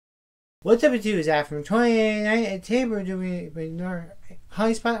What's up, YouTube? Is that from 29, and today we're doing another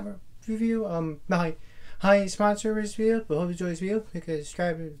high spot review, my high sponsor review. But hope you enjoy this video. Because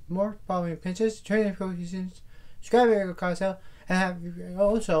subscribe more, follow me on Pinterest, turn notifications, subscribe to Erica Cosell, and have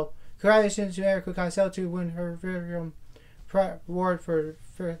also congratulations to Erica Cosell to win her very award for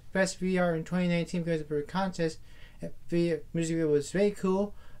best VR in 2019 because of her contest. The music video was very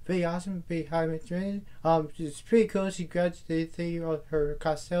cool, very awesome, very high rated. It's pretty cool. She graduated her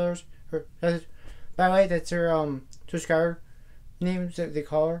Costellers. By the way, that's her subscriber names that they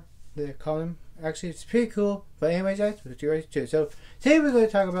call her. They call him. Actually, it's pretty cool. But anyways, guys, we'll do it too. So today we're going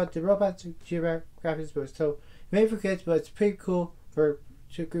to talk about the robots Geographic Robot. So maybe for kids, but it's pretty cool for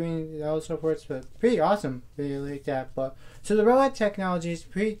green and all so forth. But pretty awesome, really like that. But so the robot technology is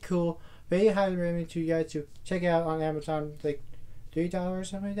pretty cool. Very highly recommend to you guys to check it out on Amazon, like $3 or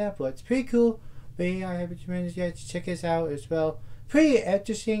something like that. But it's pretty cool. Very highly recommend you guys to check this out as well. Pretty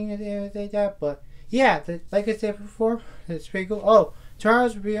interesting and like that, but yeah, like I said before, it's pretty cool. Oh,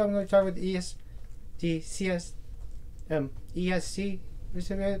 tomorrow's video I'm going to talk about the ESC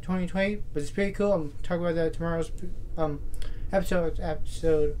 2020, but it's pretty cool. I'm talking about that tomorrow's episode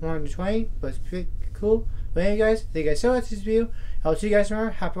 120, but it's pretty cool. But anyway, guys, thank you guys so much for this video. I'll see you guys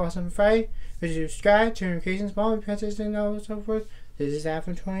tomorrow. Happy awesome Friday. Please subscribe, turn notifications, follow me, Pinterest, and all so forth. This is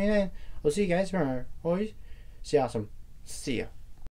After 29. I'll see you guys tomorrow. Always stay awesome. See ya.